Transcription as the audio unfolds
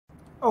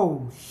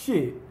Oh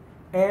shit.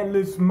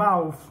 Atlas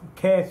mouth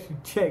cash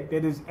a check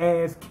that his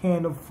ass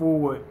can't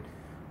afford.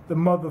 The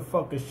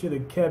motherfucker should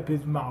have kept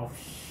his mouth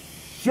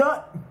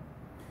shut.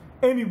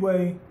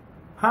 Anyway,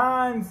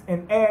 Hans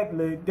and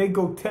Adler, they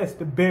go test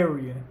the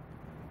barrier.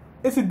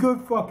 It's a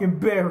good fucking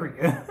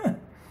barrier.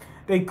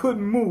 They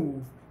couldn't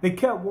move. They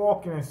kept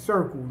walking in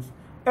circles.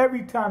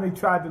 Every time they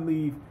tried to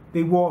leave,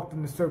 they walked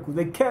in the circles.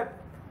 They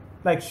kept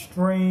like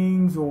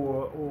strings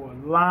or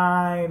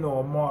line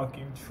or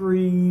marking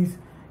trees,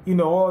 you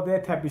know, all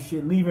that type of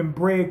shit, leaving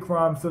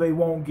breadcrumbs so they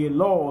won't get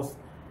lost.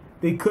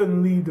 They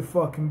couldn't leave the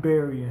fucking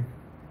barrier.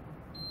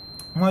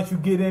 Once you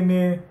get in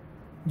there,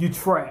 you're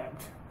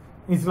trapped.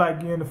 It's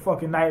like you're in a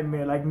fucking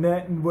nightmare, like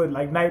nothing but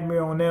like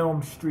Nightmare on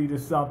Elm Street or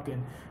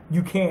something.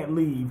 You can't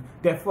leave.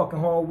 That fucking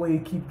hallway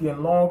keeps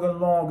getting longer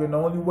and longer, and the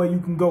only way you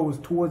can go is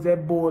towards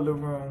that boiler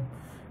room.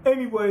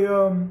 Anyway,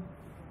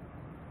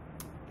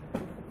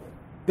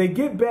 they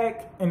get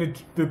back and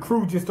the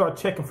crew just start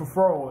checking for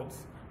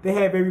frauds. They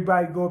have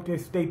everybody go up there,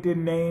 state their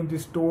name, the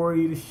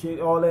story, the shit,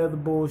 all that other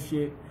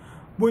bullshit,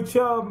 which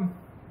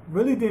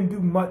really didn't do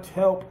much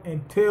help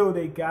until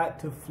they got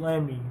to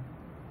Fleming.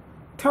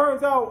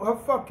 Turns out her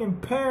fucking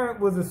parent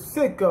was a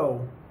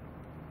sicko.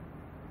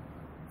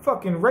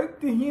 Fucking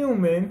raped the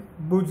human,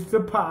 which is the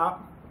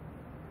pop.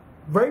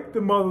 Raped the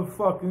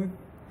motherfucker.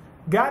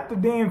 Got the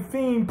damn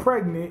fiend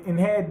pregnant and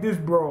had this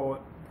broad.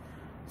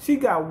 She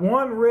got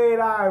one red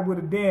eye with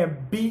a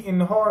damn beating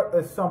heart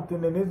or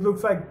something, and it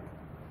looks like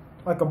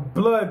a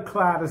blood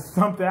clot or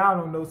something. I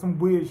don't know, some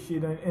weird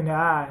shit in her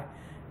eye.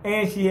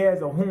 And she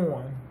has a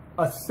horn,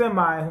 a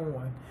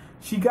semi-horn.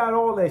 She got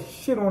all that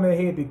shit on her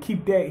head to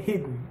keep that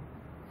hidden.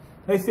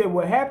 They said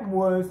what happened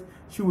was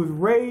she was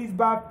raised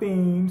by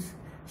fiends.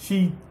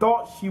 She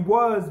thought she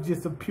was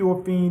just a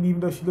pure fiend, even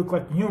though she looked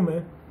like a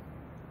human.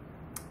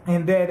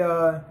 And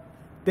that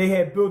they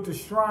had built a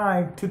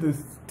shrine to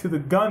the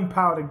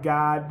gunpowder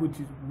god, which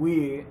is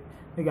weird.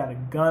 They got a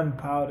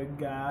gunpowder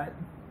god.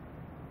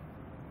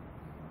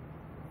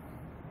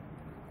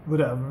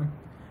 Whatever.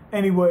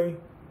 Anyway,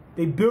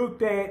 they built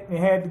that and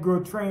had the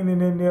girl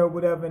training in there or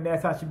whatever, and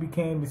that's how she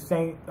became the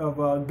saint of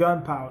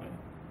gunpowder.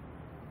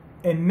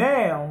 And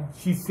now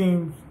she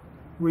seems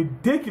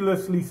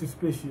ridiculously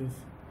suspicious.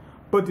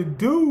 But the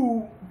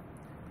dude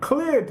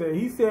cleared her.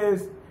 He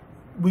says,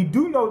 we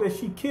do know that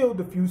she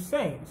killed a few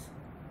saints.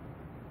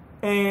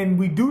 And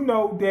we do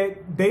know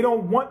that they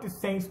don't want the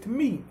saints to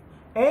meet.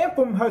 And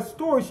from her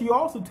story, she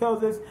also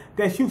tells us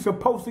that she was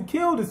supposed to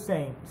kill the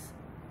saints.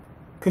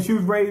 Because she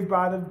was raised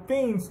by the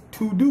fiends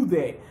to do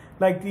that.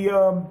 Like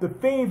the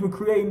fiends were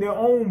creating their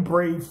own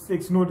brave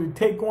six in order to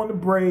take on the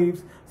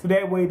braves. So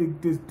that way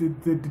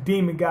the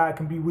demon god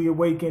can be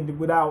reawakened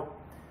without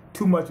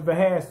too much of a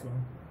hassle.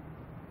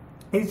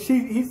 And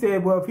he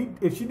said, well,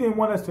 if she didn't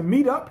want us to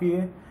meet up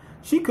here,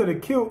 she could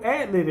have killed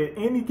Atlet at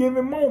any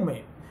given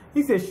moment.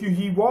 He said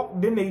he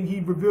walked. Then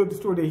he revealed the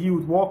story that he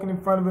was walking in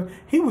front of her.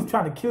 He was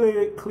trying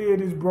to clear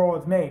this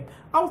broad's name.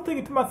 I was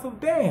thinking to myself,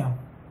 damn,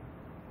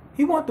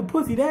 he want the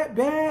pussy that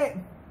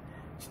bad?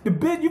 The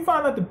bitch, you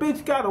find out the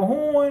bitch got a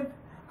horn.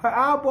 Her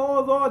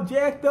eyeballs all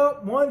jacked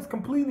up. One's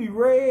completely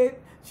red.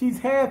 She's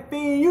half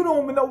fiend. You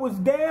don't even know what's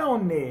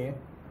down there.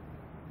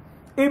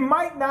 It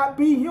might not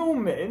be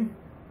human.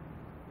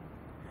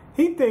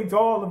 He thinks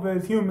all of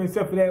us human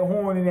except for that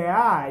horn in that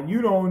eye.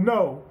 You don't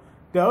know.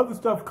 The other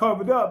stuff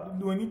covered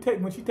up. When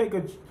she take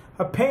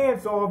her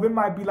pants off, it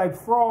might be like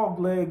frog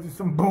legs or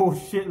some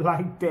bullshit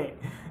like that.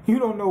 You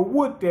don't know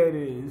what that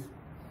is.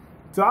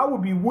 So I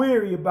would be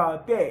wary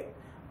about that.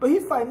 But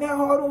he's fighting that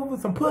hard over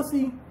some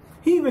pussy.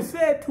 He even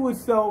said to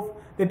himself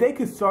that they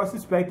could start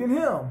suspecting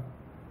him.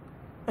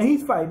 And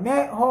he's fighting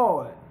that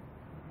hard.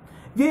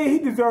 Yeah, he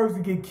deserves to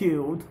get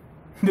killed.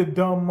 The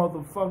dumb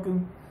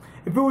motherfucker.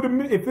 If it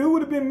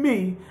would have been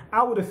me,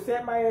 I would have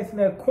sat my ass in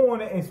that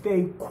corner and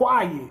stayed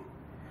quiet.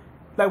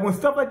 Like when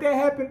stuff like that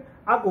happened,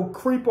 I go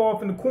creep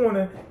off in the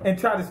corner and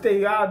try to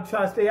stay out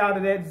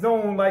of that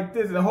zone like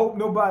this and hope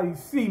nobody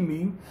see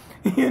me,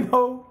 you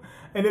know.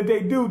 And if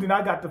they do, then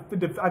I got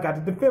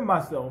to defend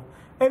myself.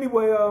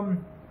 Anyway,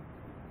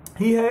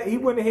 he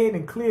went ahead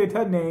and cleared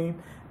her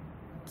name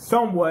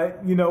somewhat.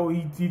 You know,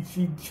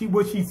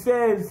 what she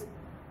says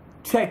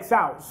checks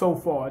out so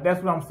far.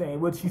 That's what I'm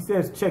saying. What she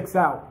says checks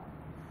out.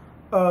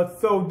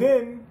 So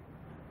then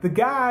the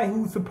guy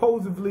who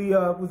supposedly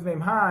was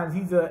named Hans,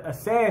 he's an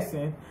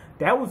assassin.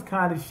 That was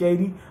kind of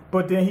shady.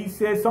 But then he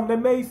said something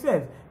that made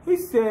sense. He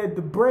said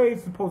the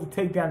Braves supposed to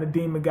take down the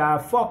demon guy.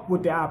 Fuck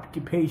what their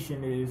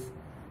occupation is.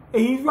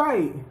 And he's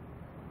right.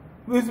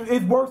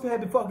 It's worse to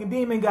have the fucking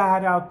demon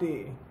god out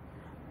there.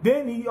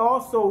 Then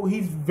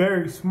he's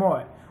very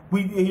smart.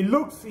 He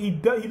looks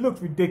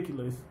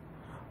ridiculous.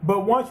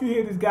 But once you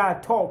hear this guy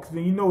talk,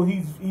 then you know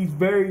he's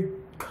very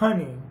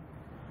cunning.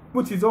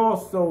 Which is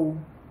also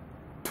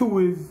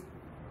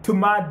to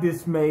my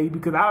dismay,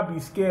 because I'll be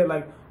scared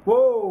like,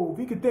 whoa, if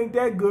he could think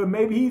that good,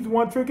 maybe he's the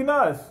one tricking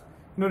us.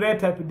 You know, that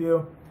type of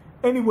deal.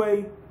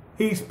 Anyway,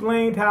 he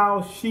explained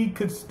how she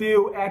could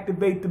still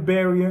activate the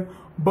barrier,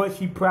 but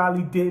she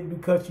probably did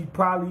because she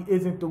probably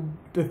isn't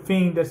the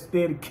fiend that's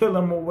there to kill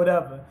him or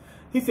whatever.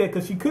 He said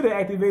because she could have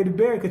activated the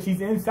barrier because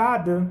she's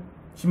inside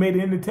she made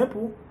it in the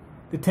temple.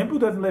 The temple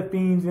doesn't let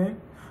fiends in.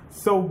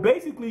 So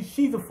basically,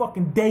 she's a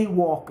fucking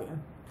Daywalker.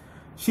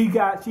 She's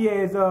half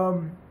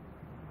human,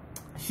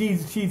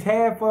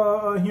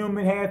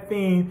 half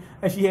fiend,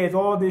 and she has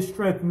all this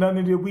strength, none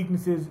of their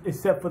weaknesses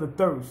except for the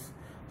thirst.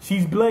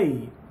 She's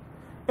Blade.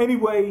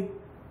 Anyway,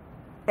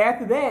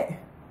 after that,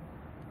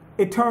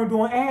 it turned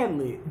on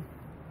Adlet.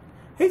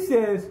 He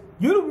says,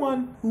 "You're the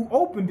one who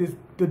opened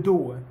the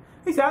door."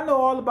 He said, "I know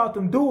all about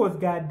them doors,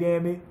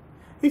 goddammit."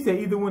 He said,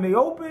 "Either when they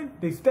open,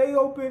 they stay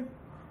open,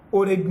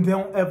 or they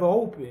don't ever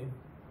open."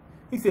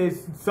 He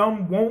says,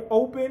 "Some won't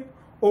open,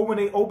 or when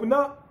they open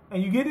up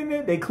and you get in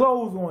there, they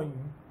close on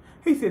you."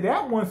 He said,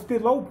 "That one's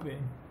still open."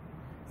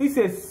 He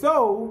says,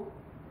 "So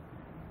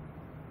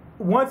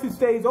once it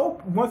stays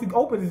open, once it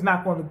opens, it's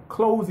not going to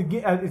close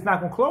again. It's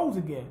not going to close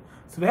again.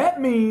 So that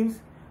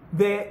means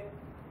that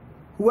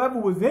whoever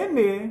was in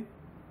there,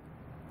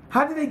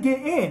 how did they get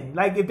in?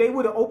 Like if they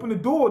would have opened the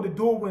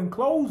door wouldn't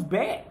close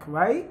back,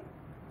 right?"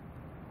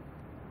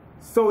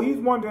 So he's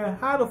wondering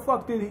how the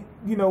fuck did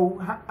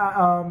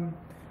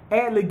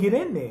Adlet get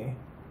in there?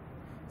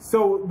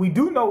 So we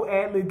do know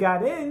Adlet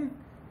got in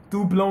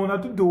through blowing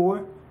up the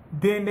door.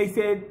 Then they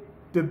said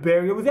the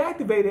barrier was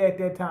activated at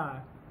that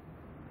time.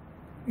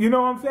 You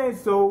know what I'm saying?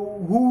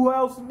 So who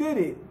else did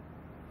it?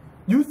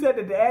 You said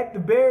that the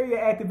barrier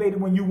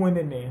activated when you went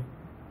in there,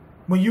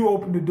 when you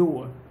opened the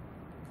door.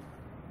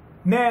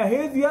 Now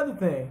here's the other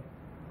thing.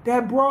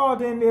 That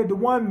broad in there, the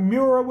one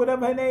Mura,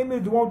 whatever her name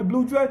is, the one with the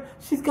blue dress,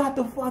 she's got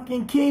the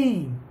fucking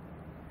key.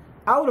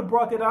 I would have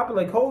brought that up and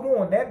like, hold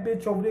on, that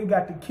bitch over there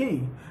got the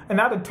key. And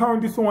I'd have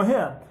turned this on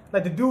him.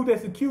 Like the dude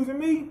that's accusing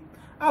me,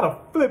 I'd have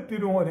flipped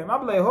it on him. I'd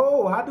be like,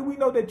 oh, how do we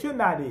know that you're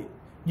not it?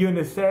 You're an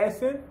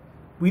assassin?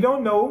 We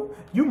don't know.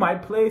 You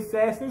might play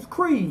Assassin's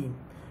Creed.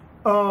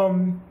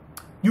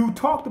 You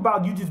talked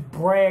about, you just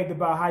bragged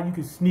about how you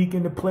can sneak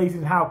into places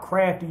and how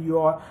crafty you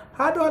are.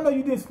 How do I know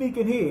you didn't sneak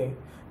in here?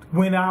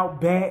 Went out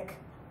back.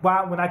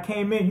 When I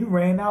came in, you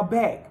ran out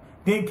back.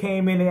 Then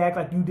came in and act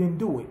like you didn't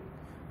do it.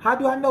 How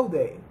do I know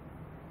that?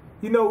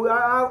 You know,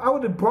 I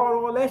would have brought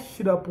all that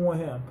shit up on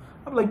him.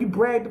 I'm like, you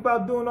bragged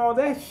about doing all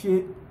that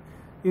shit.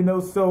 You know,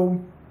 so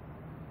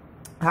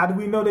how do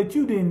we know that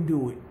you didn't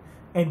do it?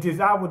 And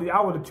just I would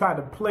have tried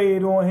to play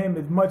it on him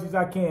as much as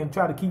I can,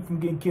 try to keep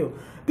from getting killed.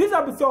 This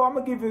episode, I'm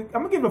gonna give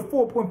it a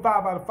 4.5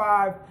 out of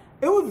 5.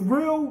 It was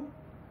real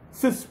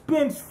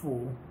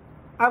suspenseful.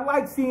 I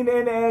like seeing the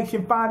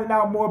interaction, finding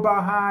out more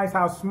about Hines,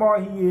 how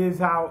smart he is,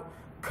 how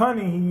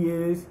cunning he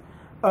is.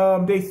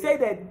 They say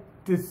that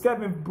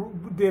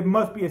there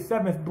must be a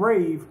seventh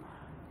brave.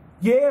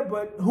 Yeah,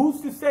 but who's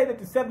to say that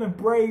the seventh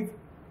brave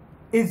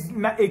is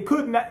not? It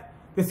could not.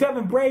 The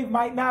seventh brave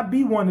might not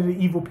be one of the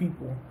evil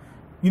people.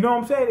 You know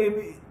what I'm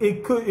saying?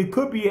 It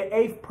could be an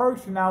eighth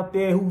person out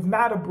there who's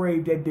not a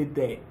brave that did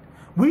that.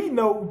 We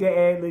know that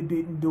Adler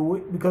didn't do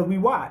it because we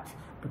watch,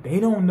 but they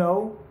don't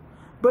know.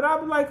 But I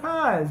was like,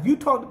 Hines, you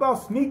talked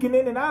about sneaking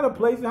in and out of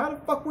places. How the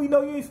fuck we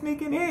know you ain't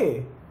sneaking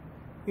here?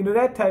 You know,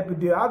 that type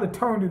of deal. I would have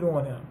turned it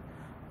on him.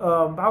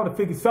 I would have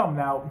figured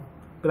something out,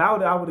 but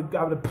I would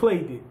have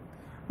played it.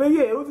 But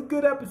yeah, it was a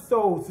good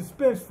episode,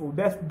 suspenseful.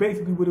 That's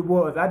basically what it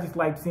was. I just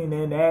liked seeing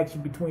the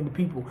interaction between the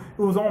people.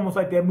 It was almost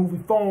like that movie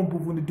Phone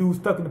Booth when the dude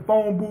stuck in the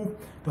phone booth.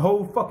 The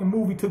whole fucking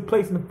movie took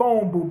place in the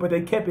phone booth, but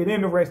they kept it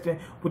interesting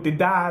with the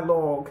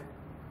dialogue.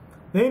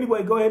 But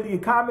anyway, go ahead and leave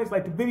your comments,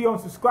 like the video,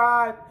 and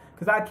subscribe,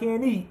 because I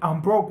can't eat.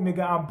 I'm broke,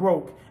 nigga, I'm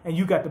broke. And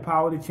you got the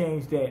power to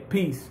change that.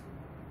 Peace.